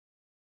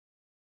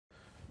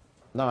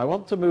Now I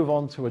want to move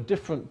on to a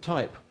different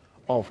type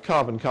of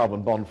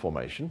carbon-carbon bond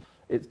formation.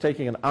 It's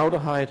taking an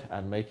aldehyde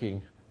and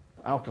making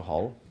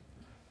alcohol,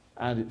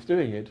 and it's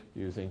doing it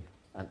using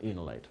an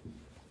enolate.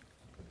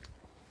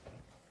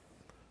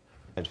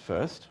 At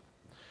first,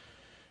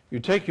 you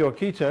take your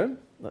ketone,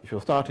 that's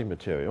your starting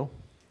material,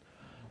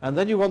 and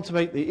then you want to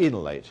make the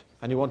enolate,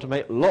 and you want to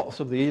make lots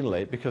of the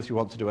enolate because you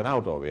want to do an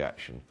Aldol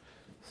reaction.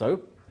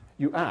 So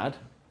you add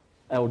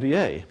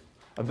LDA,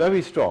 a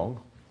very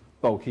strong,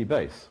 bulky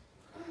base.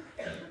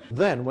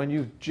 Then when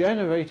you've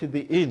generated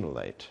the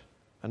enolate,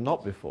 and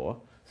not before,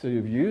 so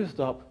you've used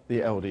up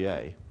the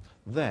LDA,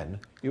 then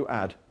you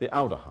add the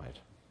aldehyde.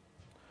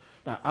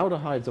 Now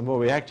aldehydes are more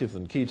reactive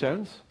than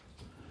ketones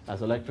as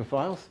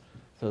electrophiles,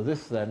 so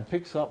this then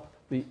picks up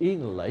the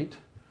enolate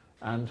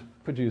and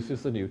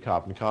produces the new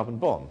carbon-carbon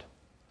bond.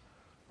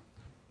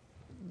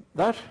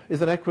 That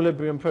is an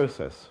equilibrium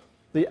process.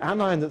 The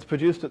anion that's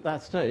produced at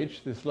that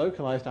stage, this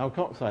localized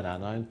alkoxide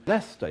anion, is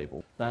less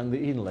stable than the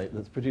enolate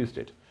that's produced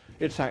it.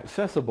 It's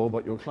accessible,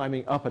 but you're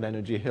climbing up an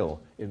energy hill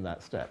in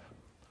that step.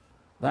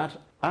 That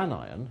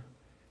anion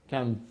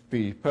can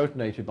be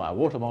protonated by a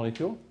water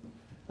molecule,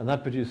 and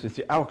that produces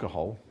the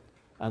alcohol,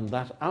 and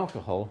that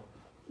alcohol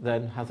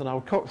then has an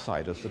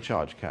alkoxide as the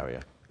charge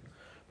carrier.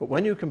 But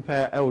when you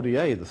compare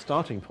LDA, the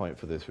starting point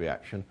for this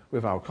reaction,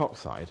 with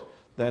alkoxide,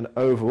 then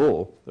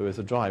overall there is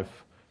a drive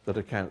that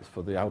accounts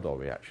for the Aldol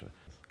reaction.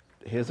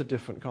 Here's a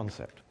different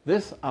concept.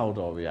 This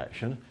Aldol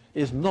reaction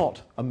is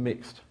not a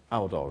mixed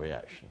Aldol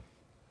reaction.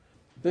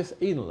 This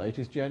enolate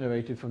is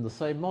generated from the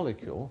same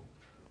molecule,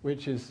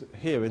 which is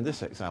here in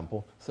this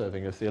example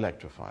serving as the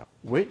electrophile.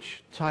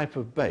 Which type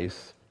of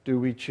base do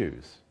we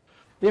choose?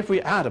 If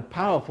we add a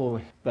powerful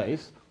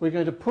base, we're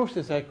going to push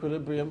this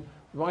equilibrium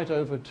right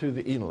over to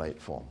the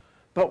enolate form.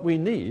 But we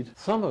need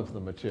some of the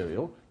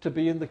material to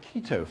be in the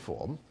keto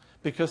form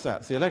because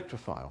that's the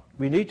electrophile.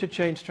 We need to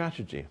change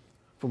strategy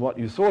from what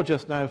you saw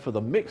just now for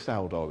the mixed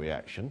Aldol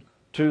reaction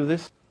to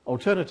this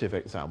alternative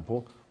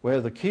example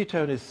where the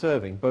ketone is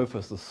serving both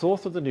as the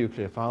source of the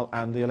nucleophile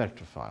and the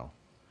electrophile.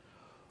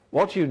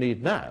 What you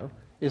need now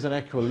is an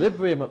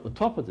equilibrium at the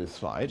top of this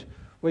slide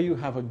where you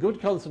have a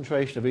good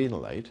concentration of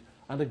enolate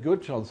and a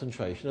good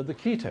concentration of the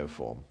keto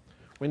form.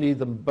 We need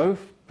them both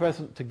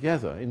present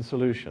together in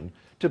solution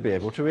to be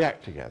able to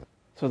react together.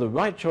 So the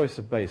right choice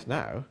of base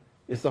now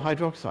is the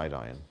hydroxide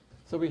ion.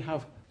 So we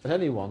have at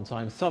any one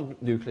time some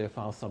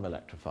nucleophile, some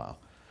electrophile.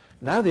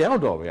 Now the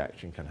Aldol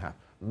reaction can happen,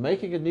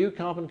 making a new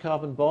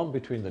carbon-carbon bond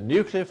between the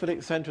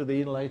nucleophilic center of the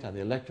enolate and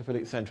the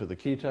electrophilic center of the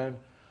ketone,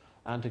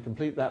 and to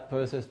complete that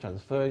process,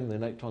 transferring the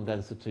electron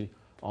density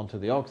onto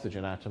the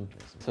oxygen atom.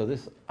 So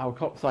this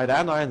alkoxide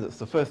anion, that's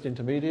the first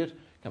intermediate,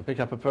 can pick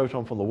up a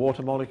proton from the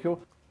water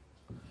molecule,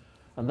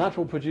 and that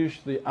will produce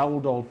the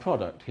Aldol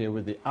product here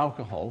with the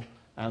alcohol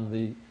and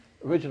the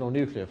original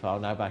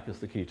nucleophile now back as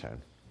the ketone.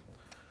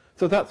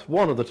 So that's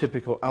one of the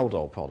typical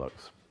Aldol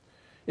products.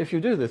 If you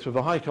do this with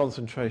a high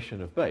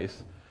concentration of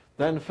base,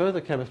 then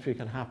further chemistry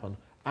can happen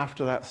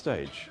after that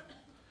stage.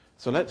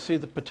 So let's see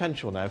the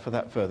potential now for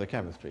that further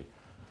chemistry.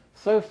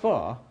 So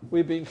far,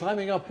 we've been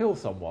climbing uphill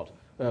somewhat.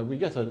 We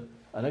get an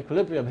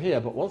equilibrium here,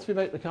 but once we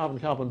make the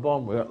carbon-carbon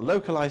bond, we're at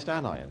localized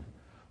anion.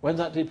 When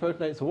that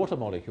deprotonates a water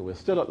molecule, we're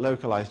still at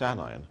localized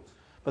anion.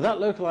 But that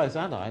localized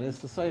anion is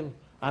the same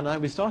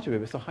anion we started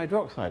with. It's the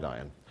hydroxide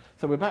ion.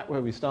 So we're back where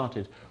we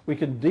started. We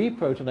can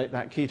deprotonate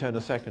that ketone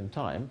a second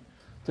time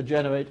to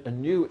generate a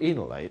new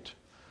enolate,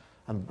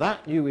 and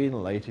that new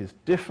enolate is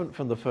different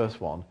from the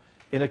first one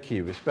in a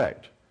key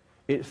respect.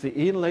 It's the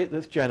enolate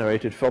that's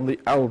generated from the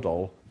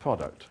Aldol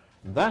product.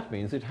 That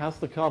means it has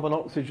the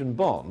carbon-oxygen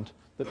bond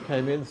that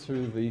came in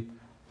through the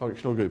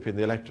functional group in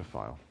the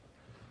electrophile.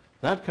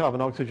 That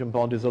carbon-oxygen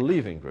bond is a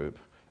leaving group,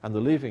 and the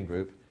leaving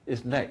group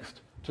is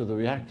next to the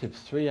reactive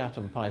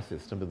 3-atom pi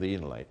system of the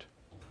enolate.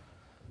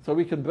 So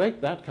we can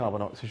break that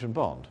carbon-oxygen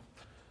bond,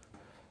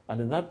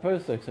 and in that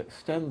process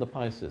extend the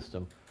pi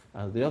system,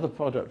 and the other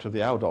product of the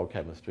Aldol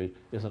chemistry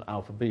is an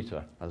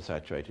alpha-beta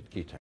unsaturated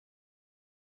ketone.